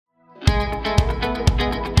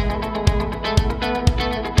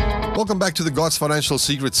Welcome back to the God's Financial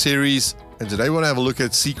Secret series, and today we're going to have a look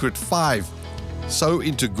at Secret 5, Sow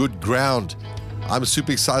into Good Ground. I'm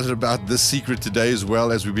super excited about this secret today as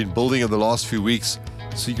well, as we've been building in the last few weeks,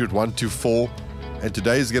 Secret 1 to 4, and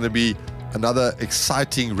today is going to be another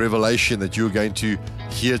exciting revelation that you're going to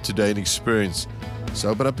hear today and experience. So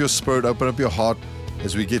open up your spirit, open up your heart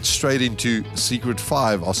as we get straight into Secret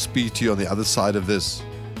 5. I'll speak to you on the other side of this.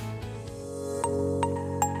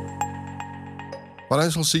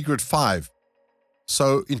 Financial Secret 5,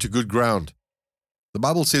 Sow into Good Ground. The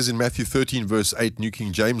Bible says in Matthew 13 verse 8, New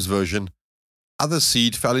King James Version, "Other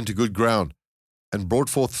seed fell into good ground and brought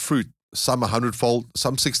forth fruit, some 100-fold,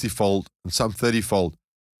 some 60-fold, and some 30-fold.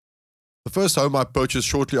 The first home I purchased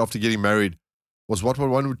shortly after getting married was what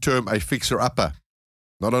one would term a fixer-upper.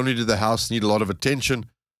 Not only did the house need a lot of attention,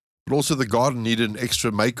 but also the garden needed an extra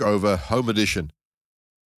makeover home addition.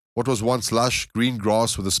 What was once lush green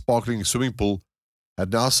grass with a sparkling swimming pool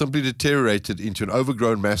had now simply deteriorated into an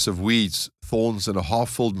overgrown mass of weeds, thorns, and a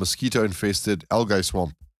half-filled mosquito-infested algae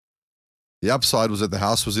swamp. The upside was that the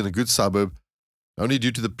house was in a good suburb. Only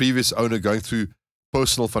due to the previous owner going through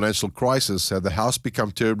personal financial crisis had the house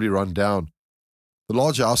become terribly run down. The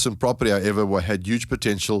large house and property, however, had huge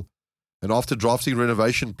potential, and after drafting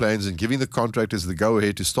renovation plans and giving the contractors the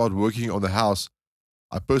go-ahead to start working on the house,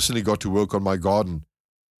 I personally got to work on my garden.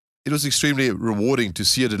 It was extremely rewarding to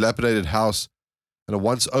see a dilapidated house and a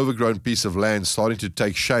once overgrown piece of land starting to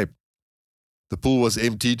take shape. The pool was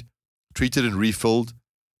emptied, treated and refilled.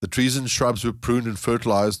 The trees and shrubs were pruned and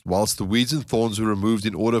fertilized, whilst the weeds and thorns were removed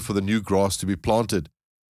in order for the new grass to be planted.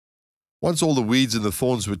 Once all the weeds and the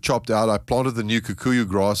thorns were chopped out, I planted the new kikuyu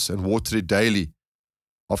grass and watered it daily.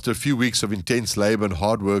 After a few weeks of intense labor and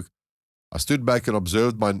hard work, I stood back and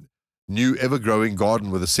observed my new ever-growing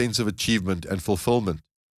garden with a sense of achievement and fulfillment.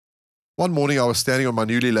 One morning I was standing on my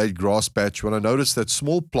newly laid grass patch when I noticed that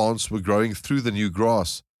small plants were growing through the new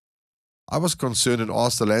grass. I was concerned and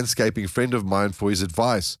asked a landscaping friend of mine for his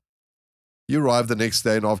advice. He arrived the next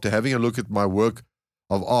day, and after having a look at my work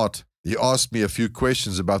of art, he asked me a few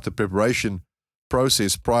questions about the preparation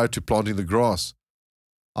process prior to planting the grass.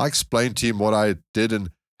 I explained to him what I did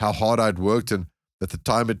and how hard I'd worked and that the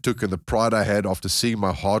time it took and the pride I had after seeing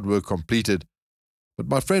my hard work completed. But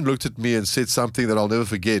my friend looked at me and said something that I'll never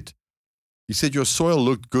forget. He said, "Your soil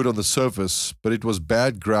looked good on the surface, but it was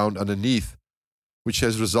bad ground underneath, which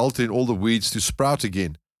has resulted in all the weeds to sprout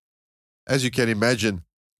again." As you can imagine,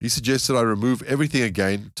 he suggested I remove everything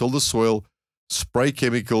again, till the soil, spray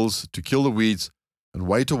chemicals to kill the weeds, and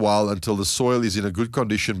wait a while until the soil is in a good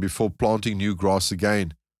condition before planting new grass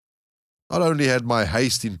again. Not only had my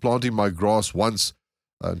haste in planting my grass once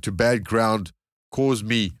to bad ground caused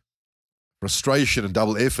me frustration and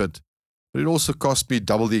double effort, but it also cost me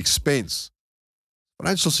double the expense.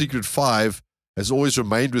 Financial Secret 5 has always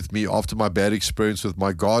remained with me after my bad experience with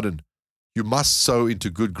my garden. You must sow into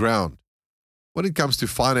good ground. When it comes to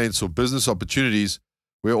finance or business opportunities,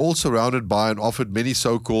 we are all surrounded by and offered many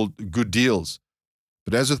so-called good deals.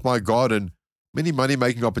 But as with my garden, many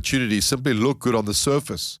money-making opportunities simply look good on the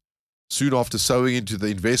surface. Soon after sowing into the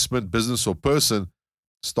investment, business, or person,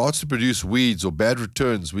 starts to produce weeds or bad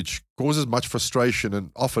returns, which causes much frustration and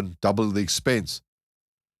often double the expense.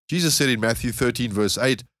 Jesus said in Matthew 13 verse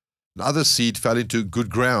 8, "Another seed fell into good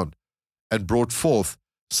ground and brought forth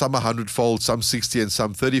some 100-fold, some 60, and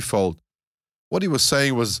some 30-fold. What he was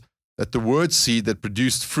saying was that the word seed that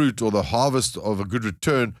produced fruit or the harvest of a good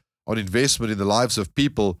return on investment in the lives of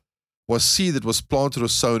people was seed that was planted or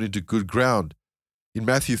sown into good ground. In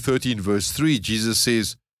Matthew 13 verse 3, Jesus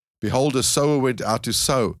says, "Behold, a sower went out to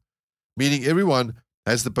sow," meaning everyone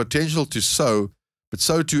has the potential to sow, but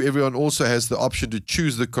so too everyone also has the option to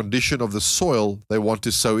choose the condition of the soil they want to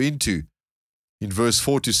sow into. In verse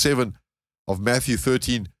 4 to 7 of Matthew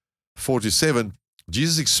 13, 4 to 7,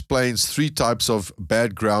 Jesus explains three types of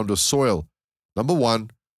bad ground or soil. Number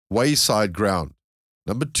 1, wayside ground.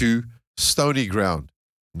 Number 2, stony ground.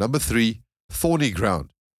 Number 3, thorny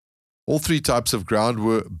ground. All three types of ground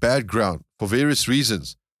were bad ground for various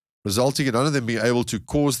reasons, resulting in none of them being able to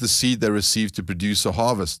cause the seed they received to produce a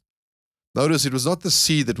harvest. Notice it was not the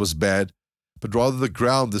seed that was bad, but rather the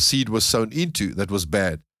ground the seed was sown into that was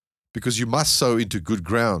bad, because you must sow into good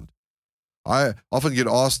ground. I often get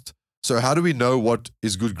asked, so how do we know what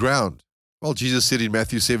is good ground? Well, Jesus said in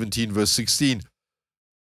Matthew 17 verse 16,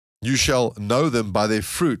 "You shall know them by their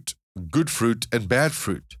fruit, good fruit and bad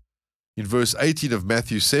fruit." In verse 18 of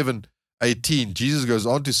Matthew 7:18, Jesus goes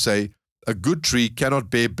on to say, "A good tree cannot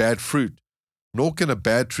bear bad fruit, nor can a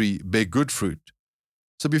bad tree bear good fruit."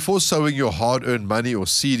 So before sowing your hard-earned money or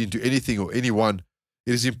seed into anything or anyone,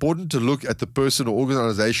 it is important to look at the person or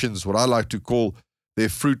organizations, what I like to call their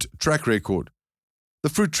fruit track record. The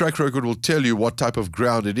fruit track record will tell you what type of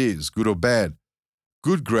ground it is, good or bad.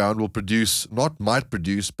 Good ground will produce, not might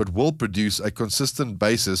produce, but will produce a consistent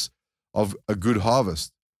basis of a good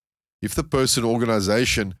harvest. If the person or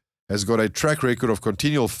organization has got a track record of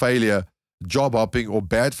continual failure, job hopping, or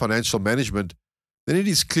bad financial management, then it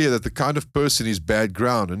is clear that the kind of person is bad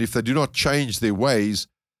ground, and if they do not change their ways,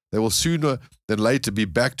 they will sooner than later be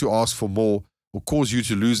back to ask for more or cause you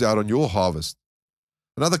to lose out on your harvest.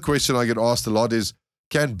 Another question I get asked a lot is,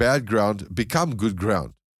 can bad ground become good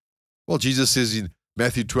ground? Well, Jesus says in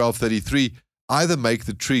Matthew 12:33, either make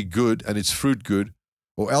the tree good and its fruit good,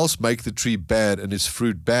 or else make the tree bad and its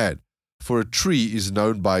fruit bad, for a tree is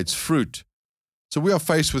known by its fruit. So we are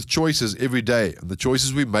faced with choices every day, and the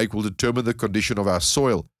choices we make will determine the condition of our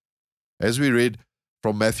soil. As we read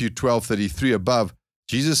from Matthew 12:33 above,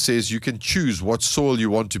 Jesus says you can choose what soil you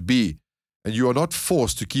want to be, and you are not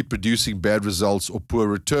forced to keep producing bad results or poor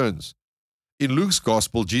returns. In Luke's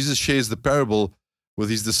Gospel, Jesus shares the parable with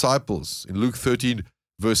his disciples in Luke 13,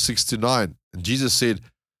 verse 6 to 9. And Jesus said,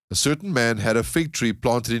 a certain man had a fig tree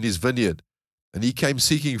planted in his vineyard, and he came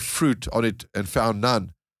seeking fruit on it and found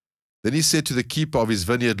none. Then he said to the keeper of his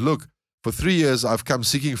vineyard, look, for 3 years I've come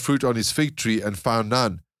seeking fruit on his fig tree and found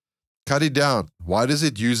none. Cut it down. Why does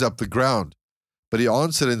it use up the ground? But he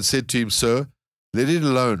answered and said to him, Sir, let it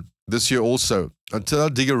alone this year also, until I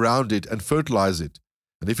dig around it and fertilize it.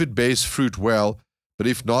 And if it bears fruit, well, but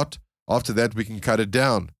if not, after that we can cut it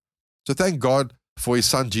down. So thank God for his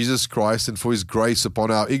Son Jesus Christ and for his grace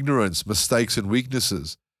upon our ignorance, mistakes, and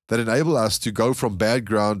weaknesses that enable us to go from bad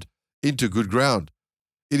ground into good ground.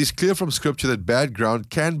 It is clear from Scripture that bad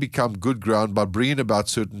ground can become good ground by bringing about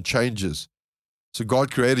certain changes. So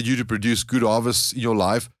God created you to produce good harvests in your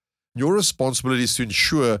life. Your responsibility is to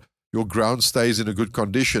ensure your ground stays in a good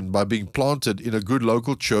condition by being planted in a good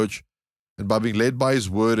local church and by being led by His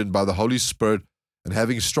Word and by the Holy Spirit and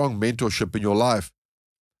having strong mentorship in your life.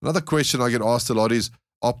 Another question I get asked a lot is,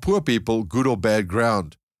 are poor people good or bad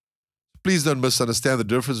ground? Please don't misunderstand the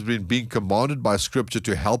difference between being commanded by Scripture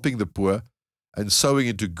to helping the poor and sowing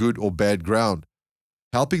into good or bad ground.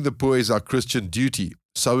 Helping the poor is our Christian duty.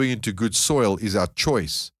 Sowing into good soil is our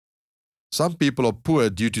choice. Some people are poor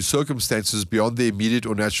due to circumstances beyond their immediate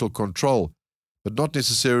or natural control, but not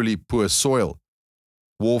necessarily poor soil.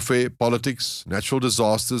 Warfare, politics, natural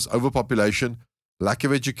disasters, overpopulation, lack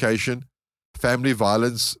of education, family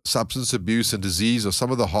violence, substance abuse, and disease are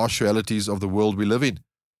some of the harsh realities of the world we live in.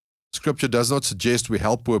 Scripture does not suggest we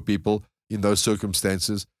help poor people in those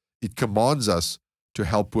circumstances. It commands us to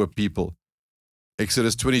help poor people.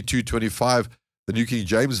 Exodus 22:25, the New King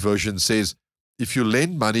James Version says, if you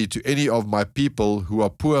lend money to any of my people who are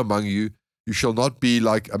poor among you, you shall not be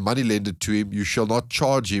like a moneylender to him, you shall not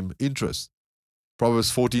charge him interest.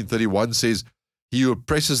 Proverbs 14:31 says, he who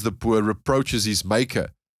oppresses the poor reproaches his maker,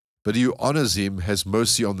 but he who honors him has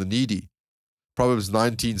mercy on the needy. Proverbs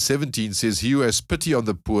 19:17 says, he who has pity on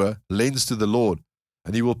the poor lends to the Lord,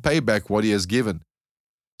 and he will pay back what he has given.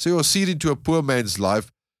 So your seed into a poor man's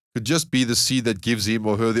life could just be the seed that gives him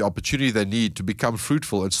or her the opportunity they need to become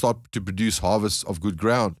fruitful and start to produce harvests of good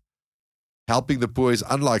ground. Helping the poor is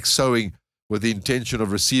unlike sowing with the intention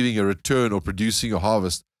of receiving a return or producing a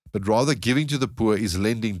harvest, but rather giving to the poor is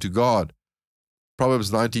lending to God.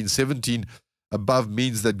 Proverbs 19:17 above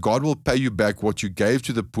means that God will pay you back what you gave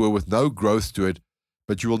to the poor with no growth to it,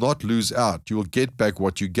 but you will not lose out. You will get back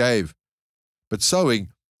what you gave. But sowing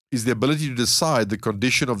is the ability to decide the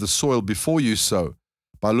condition of the soil before you sow,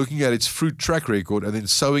 by looking at its fruit track record and then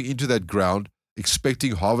sowing into that ground,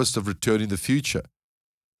 expecting harvest of return in the future.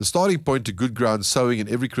 The starting point to good ground sowing in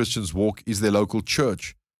every Christian's walk is their local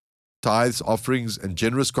church. Tithes, offerings, and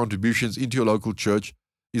generous contributions into your local church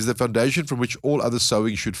is the foundation from which all other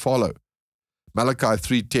sowing should follow. Malachi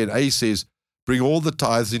 3:10a says, bring all the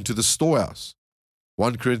tithes into the storehouse.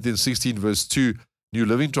 1 Corinthians 16 verse 2, New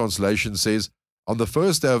Living Translation says, on the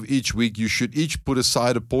first day of each week you should each put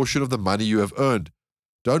aside a portion of the money you have earned.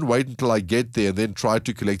 Don't wait until I get there and then try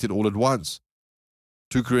to collect it all at once.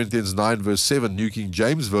 2 Corinthians 9 verse 7, New King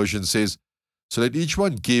James Version says, so let each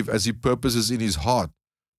one give as he purposes in his heart,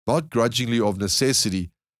 not grudgingly or of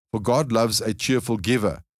necessity, for God loves a cheerful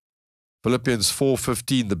giver. Philippians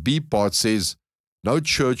 4:15, the B part says, no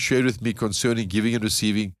church shared with me concerning giving and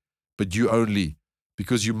receiving, but you only,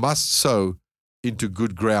 because you must sow into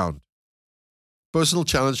good ground. Personal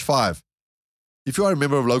challenge 5. If you are a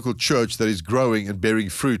member of a local church that is growing and bearing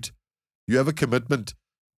fruit, you have a commitment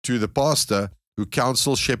to the pastor who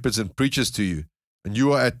counsels, shepherds, and preaches to you, and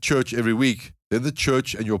you are at church every week, then the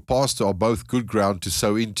church and your pastor are both good ground to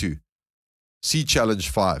sow into. See challenge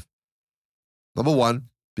 5. Number 1,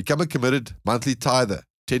 Become a committed monthly tither,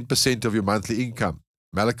 10% of your monthly income.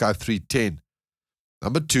 Malachi 3:10.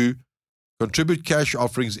 Number 2, contribute cash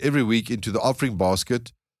offerings every week into the offering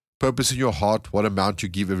basket. Purpose in your heart what amount you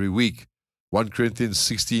give every week. 1 Corinthians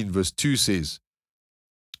 16 verse 2 says.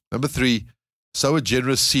 Number 3, sow a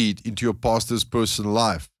generous seed into your pastor's personal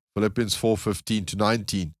life. Philippians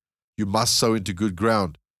 4:15-19. You must sow into good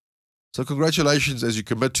ground. So congratulations as you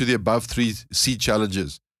commit to the above 3 seed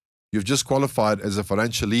challenges. You've just qualified as a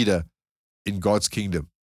financial leader in God's kingdom.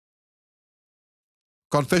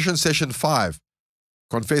 Confession session 5.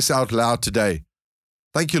 Confess out loud today.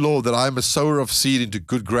 Thank you, Lord, that I am a sower of seed into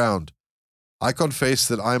good ground. I confess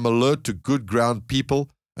that I am alert to good ground people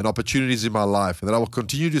and opportunities in my life, and that I will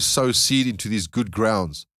continue to sow seed into these good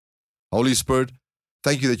grounds. Holy Spirit,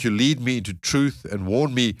 thank you that you lead me into truth and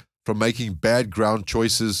warn me from making bad ground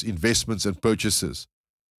choices, investments, and purchases.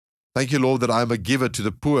 Thank you, Lord, that I am a giver to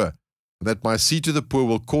the poor, and that my seed to the poor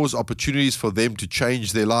will cause opportunities for them to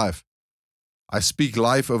change their life. I speak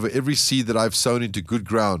life over every seed that I've sown into good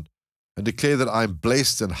ground, and declare that I am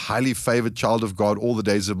blessed and highly favored child of God all the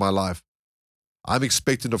days of my life. I'm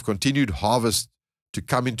expectant of continued harvest to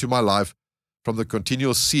come into my life from the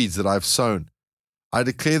continual seeds that I've sown. I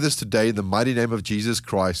declare this today in the mighty name of Jesus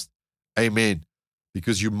Christ. Amen.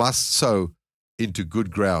 Because you must sow into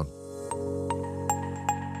good ground.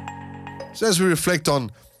 So as we reflect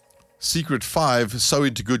on Secret 5, sow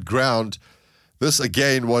into good ground, this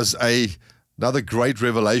again was another great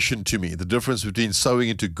revelation to me, the difference between sowing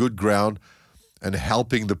into good ground and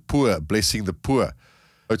helping the poor, blessing the poor.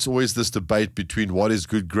 It's always this debate between what is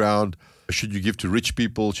good ground. Should you give to rich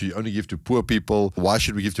people? Should you only give to poor people? Why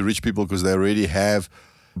should we give to rich people? Because they already have.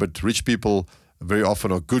 But rich people very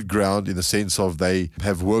often are good ground in the sense of they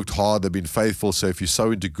have worked hard, they've been faithful. So if you sow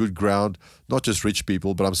into good ground, not just rich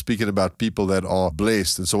people, but I'm speaking about people that are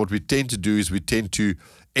blessed. And so what we tend to do is we tend to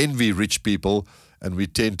envy rich people, and we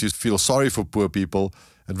tend to feel sorry for poor people.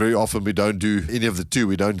 And very often we don't do any of the two.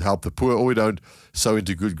 We don't help the poor, or we don't sow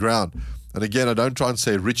into good ground. And again, I don't try and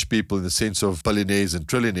say rich people in the sense of billionaires and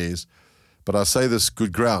trillionaires, but I say this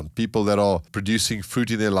good ground, people that are producing fruit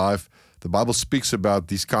in their life. The Bible speaks about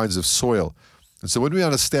these kinds of soil. And so when we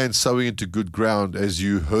understand sowing into good ground, as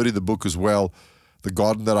you heard in the book as well, the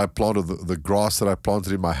garden that I planted, the grass that I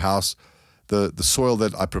planted in my house, the soil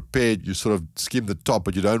that I prepared, you sort of skim the top,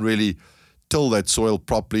 but you don't really till that soil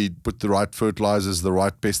properly, put the right fertilizers, the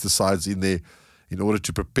right pesticides in there in order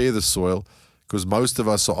to prepare the soil. Because most of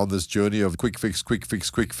us are on this journey of quick fix.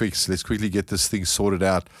 Let's quickly get this thing sorted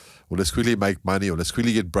out, or let's quickly make money, or let's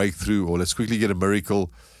quickly get breakthrough, or let's quickly get a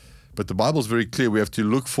miracle. But the Bible's very clear. We have to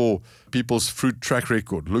look for people's fruit track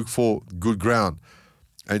record, look for good ground.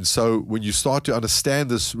 And so when you start to understand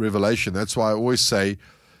this revelation, that's why I always say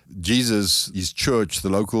Jesus, his church, the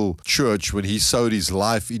local church, when he sowed his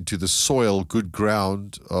life into the soil, good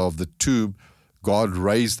ground of the tomb, God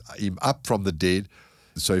raised him up from the dead.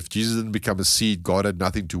 So if Jesus didn't become a seed, God had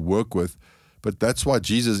nothing to work with. But that's why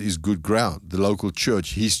Jesus is good ground, the local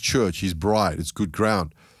church, his bride, it's good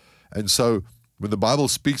ground. And so when the Bible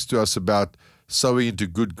speaks to us about sowing into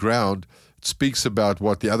good ground, it speaks about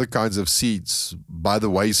what the other kinds of seeds, by the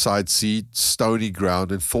wayside seed, stony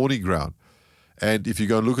ground, and thorny ground. And if you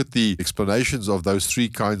go and look at the explanations of those 3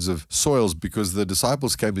 kinds of soils, because the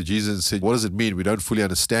disciples came to Jesus and said, what does it mean? We don't fully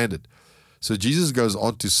understand it. So Jesus goes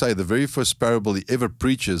on to say the very first parable he ever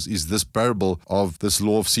preaches is this parable of this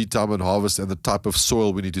law of seed time and harvest and the type of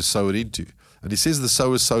soil we need to sow it into. And he says the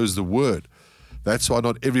sower sows the word. That's why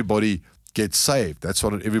not everybody gets saved. That's why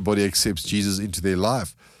not everybody accepts Jesus into their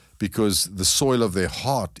life, because the soil of their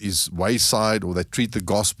heart is wayside, or they treat the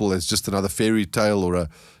gospel as just another fairy tale or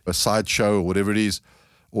a sideshow or whatever it is,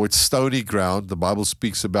 or it's stony ground. The Bible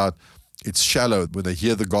speaks about it's shallow. When they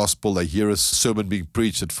hear the gospel, they hear a sermon being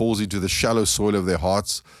preached, it falls into the shallow soil of their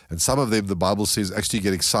hearts. And some of them, the Bible says, actually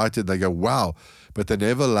get excited. They go, wow, but they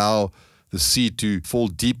never allow the seed to fall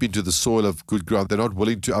deep into the soil of good ground. They're not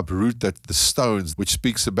willing to uproot the stones, which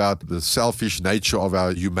speaks about the selfish nature of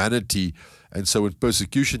our humanity. And so when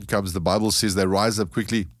persecution comes, the Bible says they rise up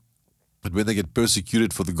quickly. But when they get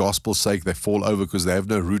persecuted for the gospel's sake, they fall over because they have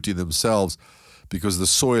no root in themselves, because the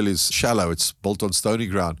soil is shallow. It's built on stony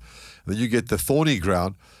ground. And then you get the thorny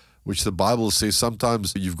ground, which the Bible says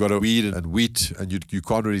sometimes you've got a weed and wheat, and you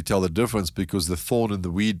can't really tell the difference because the thorn and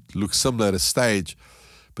the weed look similar at a stage.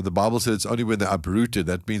 But the Bible says it's only when they're uprooted.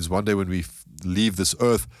 That means one day when we leave this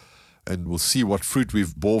earth, and we'll see what fruit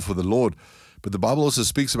we've bore for the Lord. But the Bible also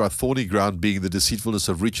speaks about thorny ground being the deceitfulness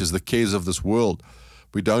of riches, the cares of this world.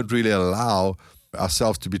 We don't really allow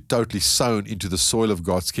ourselves to be totally sown into the soil of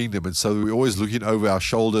God's kingdom. And so we're always looking over our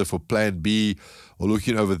shoulder for plan B, or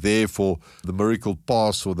looking over there for the miracle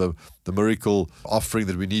pass or the miracle offering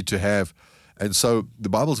that we need to have. And so the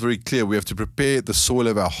Bible's very clear. We have to prepare the soil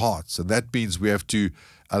of our hearts. And that means we have to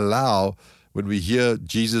allow, when we hear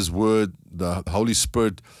Jesus' word, the Holy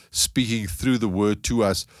Spirit speaking through the word to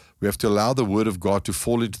us, we have to allow the word of God to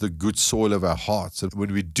fall into the good soil of our hearts. And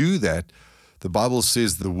when we do that, the Bible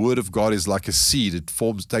says the word of God is like a seed. It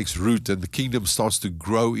takes root, and the kingdom starts to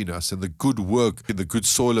grow in us. And the good work in the good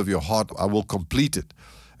soil of your heart, I will complete it.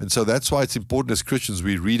 And so that's why it's important as Christians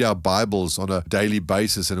we read our Bibles on a daily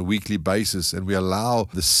basis and a weekly basis, and we allow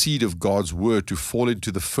the seed of God's word to fall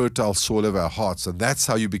into the fertile soil of our hearts. And that's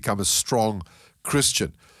how you become a strong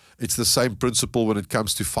Christian. It's the same principle when it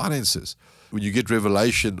comes to finances. When you get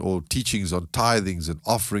revelation or teachings on tithings and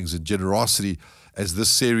offerings and generosity, as this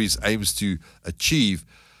series aims to achieve,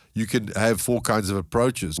 you can have four kinds of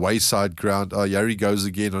approaches. Wayside ground, here he goes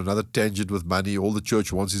again on another tangent with money. All the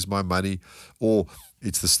church wants is my money. Or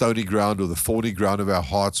it's the stony ground or the thorny ground of our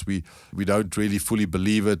hearts. We don't really fully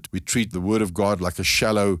believe it. We treat the word of God like a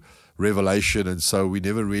shallow revelation, and so we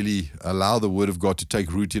never really allow the word of God to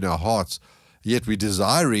take root in our hearts. Yet we're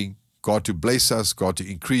desiring God to bless us, God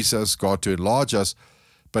to increase us, God to enlarge us,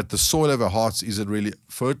 but the soil of our hearts isn't really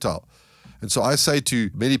fertile. And so I say to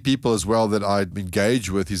many people as well that I engage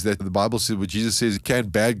with is that the Bible says, where Jesus says, can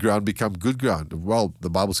bad ground become good ground? Well, the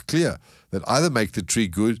Bible's clear that either make the tree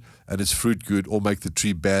good and its fruit good, or make the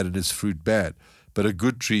tree bad and its fruit bad. But a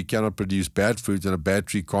good tree cannot produce bad fruit, and a bad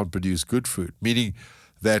tree can't produce good fruit, meaning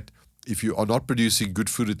that if you are not producing good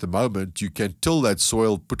fruit at the moment, you can till that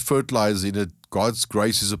soil, put fertilizer in it. God's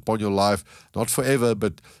grace is upon your life, not forever,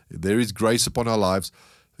 but there is grace upon our lives.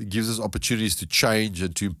 It gives us opportunities to change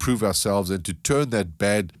and to improve ourselves and to turn that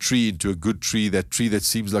bad tree into a good tree, that tree that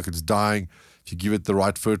seems like it's dying. If you give it the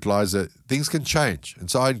right fertilizer, things can change. And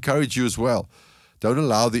so I encourage you as well. Don't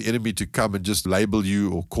allow the enemy to come and just label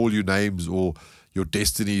you or call you names or your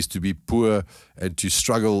destinies to be poor and to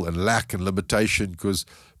struggle and lack and limitation, because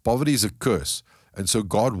poverty is a curse. And so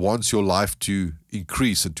God wants your life to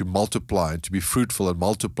increase and to multiply and to be fruitful and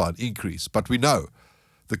multiply and increase. But we know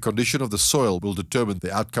the condition of the soil will determine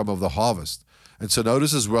the outcome of the harvest. And so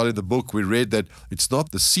notice as well in the book we read that it's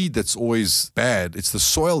not the seed that's always bad, it's the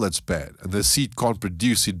soil that's bad. And the seed can't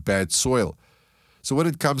produce in bad soil. So when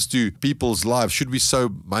it comes to people's lives, should we sow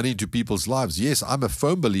money into people's lives? Yes, I'm a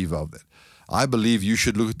firm believer of that. I believe you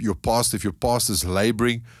should look at your pastor. If your pastor is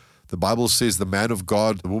laboring, the Bible says the man of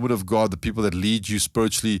God, the woman of God, the people that lead you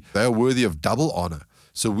spiritually, they are worthy of double honor.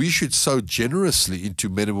 So we should sow generously into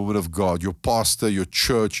men and women of God, your pastor, your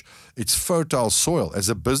church. It's fertile soil. As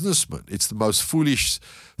a businessman, it's the most foolish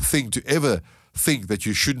thing to ever think that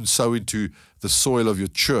you shouldn't sow into the soil of your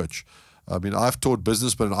church. I mean, I've taught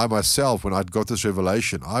businessmen, and I myself, when I'd got this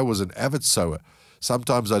revelation, I was an avid sower.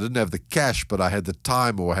 Sometimes I didn't have the cash, but I had the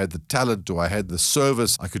time, or I had the talent, or I had the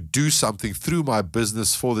service. I could do something through my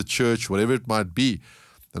business for the church, whatever it might be.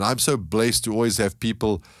 And I'm so blessed to always have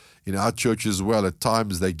people in our church as well. At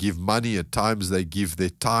times they give money, at times they give their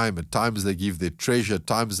time, at times they give their treasure, at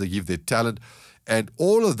times they give their talent. And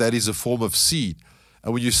all of that is a form of seed.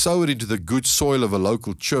 And when you sow it into the good soil of a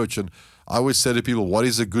local church, and I always say to people, what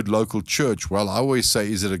is a good local church? Well, I always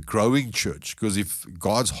say, is it a growing church? Because if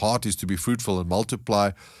God's heart is to be fruitful and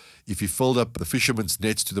multiply, if he filled up the fisherman's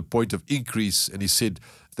nets to the point of increase, and he said,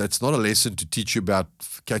 that's not a lesson to teach you about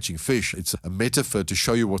catching fish. It's a metaphor to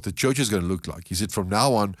show you what the church is going to look like. He said, from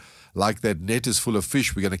now on, like that net is full of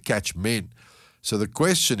fish, we're going to catch men. So the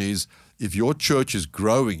question is, if your church is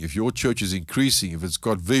growing, if your church is increasing, if it's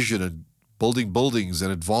got vision and building buildings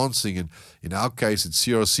and advancing, and in our case at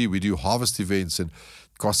CRC, we do harvest events, and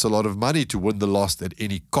it costs a lot of money to win the lost at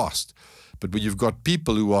any cost. But when you've got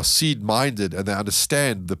people who are seed-minded and they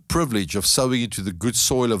understand the privilege of sowing into the good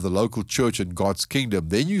soil of the local church and God's kingdom,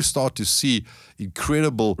 then you start to see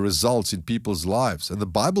incredible results in people's lives. And the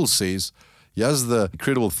Bible says, here's the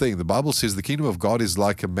incredible thing, the Bible says the kingdom of God is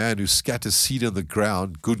like a man who scatters seed on the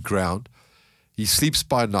ground, good ground. He sleeps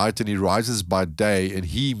by night and he rises by day, and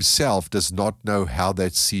he himself does not know how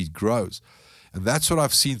that seed grows. And that's what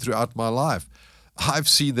I've seen throughout my life. I've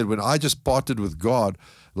seen that when I just partnered with God,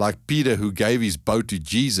 like Peter, who gave his boat to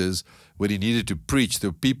Jesus when he needed to preach,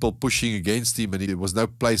 there were people pushing against him and there was no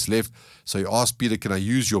place left. So he asked Peter, can I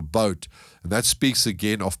use your boat? And that speaks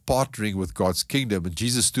again of partnering with God's kingdom. And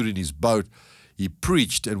Jesus stood in his boat. He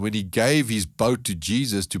preached, and when he gave his boat to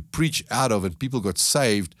Jesus to preach out of and people got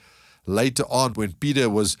saved, later on when Peter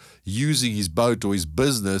was using his boat or his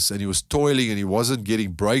business and he was toiling and he wasn't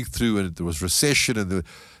getting breakthrough and there was recession and there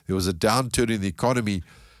was a downturn in the economy,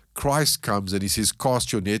 Christ comes and he says,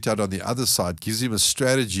 cast your net out on the other side, gives him a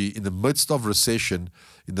strategy in the midst of recession,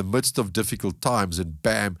 in the midst of difficult times, and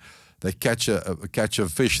bam, they catch a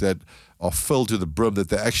fish that are filled to the brim, that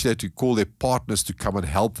they actually had to call their partners to come and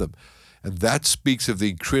help them. And that speaks of the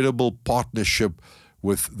incredible partnership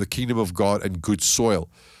with the kingdom of God and good soil.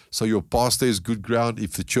 So your pastor is good ground.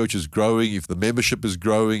 If the church is growing, if the membership is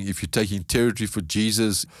growing, if you're taking territory for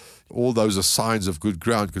Jesus, all those are signs of good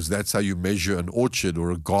ground, because that's how you measure an orchard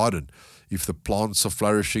or a garden. If the plants are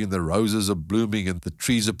flourishing and the roses are blooming and the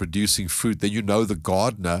trees are producing fruit, then you know the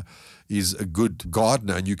gardener is a good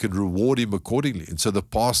gardener and you can reward him accordingly. And so the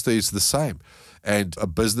pastor is the same. And a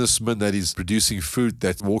businessman that is producing fruit,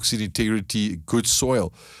 that walks in integrity, good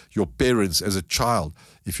soil. Your parents as a child,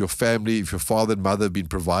 if your family, if your father and mother have been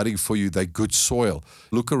providing for you, they're good soil.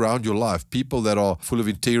 Look around your life. People that are full of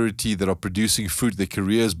integrity, that are producing fruit, their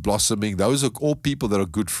careers blossoming, those are all people that are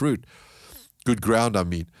good fruit. Good ground, I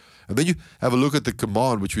mean. And then you have a look at the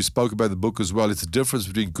command, which we spoke about in the book as well. It's the difference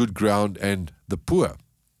between good ground and the poor.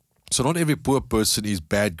 So not every poor person is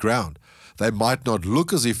bad ground. They might not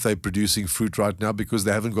look as if they're producing fruit right now because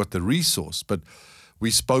they haven't got the resource. But we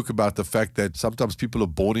spoke about the fact that sometimes people are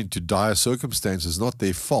born into dire circumstances, not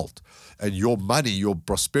their fault. And your money, your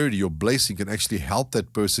prosperity, your blessing can actually help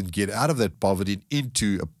that person get out of that poverty and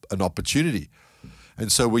into an opportunity.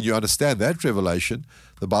 And so when you understand that revelation,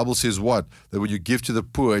 the Bible says what? That when you give to the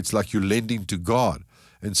poor, it's like you're lending to God.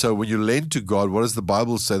 And so when you lend to God, what does the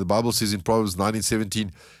Bible say? The Bible says in Proverbs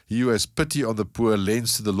 19:17, he who has pity on the poor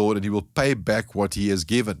lends to the Lord, and he will pay back what he has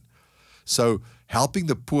given. So helping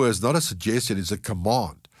the poor is not a suggestion, it's a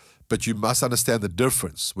command. But you must understand the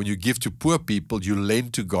difference. When you give to poor people, you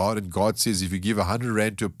lend to God, and God says if you give 100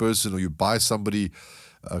 rand to a person, or you buy somebody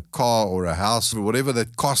a car or a house, or whatever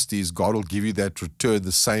that cost is, God will give you that return,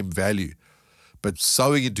 the same value. But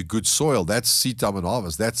sowing into good soil, that's seed time and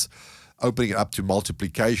harvest. That's opening it up to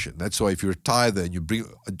multiplication. That's why if you're a tither and you bring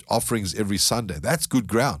offerings every Sunday, that's good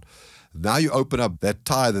ground. Now you open up that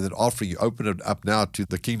tithe and that offering, you open it up now to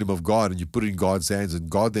the kingdom of God, and you put it in God's hands, and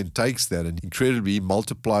God then takes that and incredibly He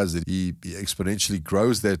multiplies it. He exponentially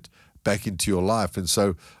grows that back into your life. And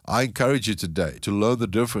so I encourage you today to learn the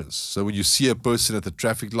difference. So when you see a person at the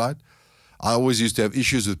traffic light, I always used to have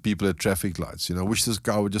issues with people at traffic lights. I wish this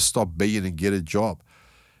guy would just stop begging and get a job.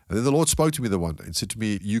 And then the Lord spoke to me the one day and said to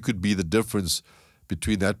me, you could be the difference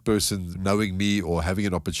between that person knowing me or having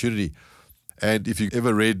an opportunity. And if you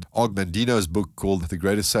ever read Og Mandino's book called The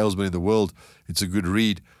Greatest Salesman in the World, it's a good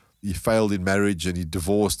read. He failed in marriage and he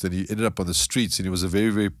divorced and he ended up on the streets, and he was a very,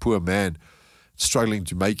 very poor man, struggling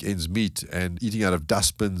to make ends meet and eating out of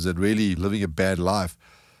dustbins and really living a bad life.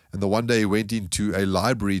 And the one day he went into a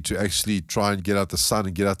library to actually try and get out the sun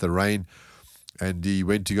and get out the rain. And he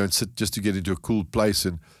went to go and sit just to get into a cool place.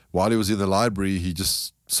 And while he was in the library, he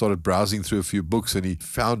just started browsing through a few books, and he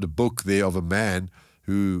found a book there of a man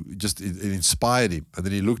who just it inspired him. And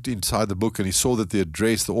then he looked inside the book and he saw that the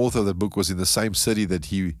address, the author of the book, was in the same city that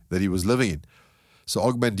he was living in. So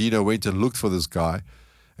Og Mandino went and looked for this guy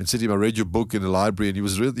and said to him, I read your book in the library. And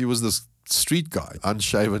he was this street guy,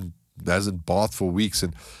 unshaven, hasn't bathed for weeks,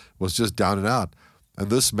 and was just down and out. And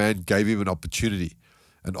this man gave him an opportunity.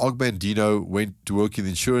 And Og Mandino went to work in the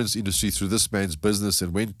insurance industry through this man's business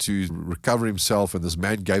and went to recover himself. And this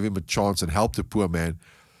man gave him a chance and helped the poor man.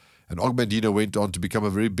 And Og Mandino went on to become a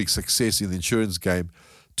very big success in the insurance game,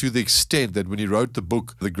 to the extent that when he wrote the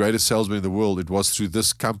book, The Greatest Salesman in the World, it was through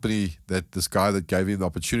this company, that this guy that gave him the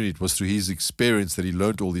opportunity. It was through his experience that he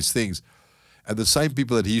learned all these things. And the same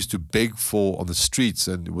people that he used to beg for on the streets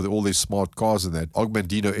and with all their smart cars and that, Og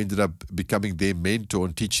Mandino ended up becoming their mentor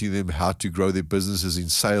and teaching them how to grow their businesses in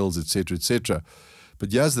sales, etc., etc.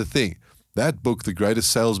 But here's the thing. That book, The Greatest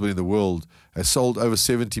Salesman in the World, has sold over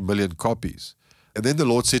 70 million copies. And then the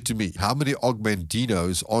Lord said to me, how many Og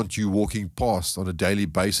Mandinos aren't you walking past on a daily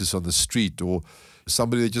basis on the street, or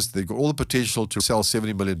somebody they've got all the potential to sell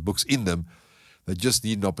 70 million books in them. They just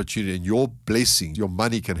need an opportunity, and your blessing, your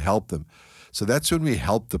money can help them. So that's when we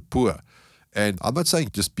help the poor. And I'm not saying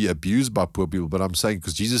just be abused by poor people, but I'm saying,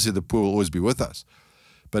 because Jesus said the poor will always be with us.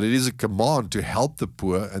 But it is a command to help the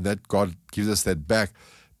poor, and that God gives us that back.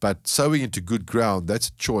 But sowing into good ground, that's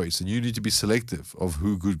a choice, and you need to be selective of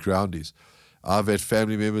who good ground is. I've had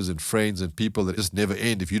family members and friends and people that just never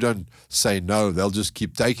end. If you don't say no, they'll just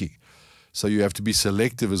keep taking. So you have to be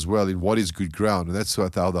selective as well in what is good ground, and that's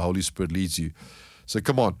how the Holy Spirit leads you. So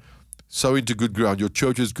come on, sow into good ground. Your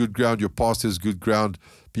church is good ground. Your pastor is good ground.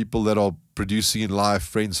 People that are producing in life,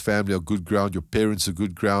 friends, family are good ground. Your parents are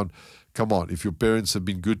good ground. Come on, if your parents have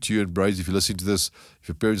been good to you, and Braze, if you're listening to this, if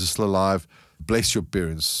your parents are still alive, bless your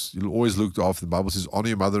parents. You'll always look after them. The Bible says, honor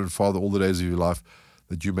your mother and father all the days of your life,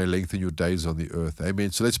 that you may lengthen your days on the earth.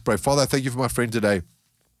 Amen. So let's pray. Father, I thank you for my friend today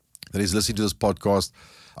that is listening to this podcast.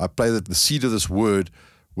 I pray that the seed of this word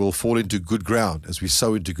will fall into good ground as we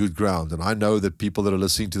sow into good ground. And I know that people that are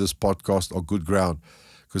listening to this podcast are good ground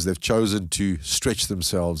because they've chosen to stretch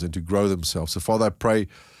themselves and to grow themselves. So Father, I pray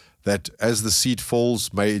that as the seed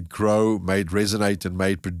falls, may it grow, may it resonate, and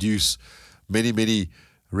may it produce many, many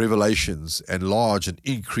revelations, enlarge and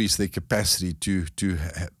increase their capacity to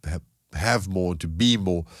have more, to be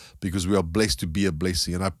more, because we are blessed to be a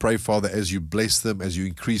blessing. And I pray, Father, as you bless them, as you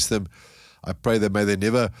increase them, I pray that may they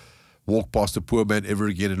never walk past a poor man ever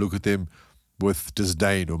again and look at them with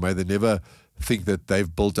disdain, or may they never think that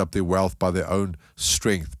they've built up their wealth by their own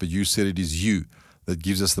strength, but you said it is you that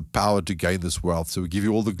gives us the power to gain this wealth. So we give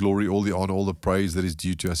you all the glory, all the honor, all the praise that is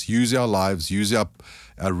due to us. Use our lives, use our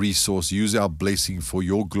resource, use our blessing for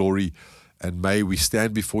your glory, and may we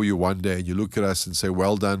stand before you one day and you look at us and say,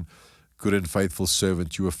 well done, good and faithful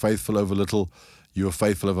servant. You were faithful over little, you were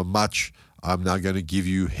faithful over much. I'm now going to give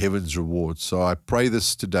you heaven's reward. So I pray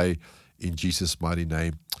this today in Jesus' mighty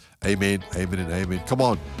name. Amen, amen, and amen. Come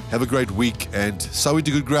on, have a great week and sow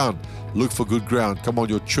into good ground. Look for good ground. Come on,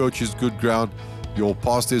 your church is good ground. Your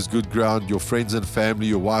pastor is good ground. Your friends and family,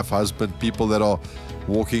 your wife, husband, people that are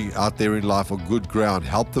walking out there in life are good ground.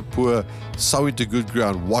 Help the poor, sow into good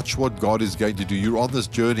ground. Watch what God is going to do. You're on this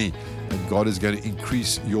journey and God is going to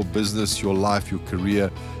increase your business, your life, your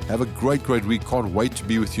career. Have a great, great week. Can't wait to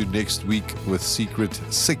be with you next week with Secret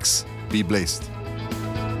 6. Be blessed.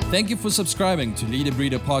 Thank you for subscribing to Leader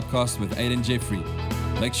Breeder Podcast with Aiden Jeffrey.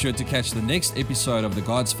 Make sure to catch the next episode of the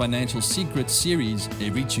God's Financial Secrets series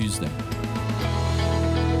every Tuesday.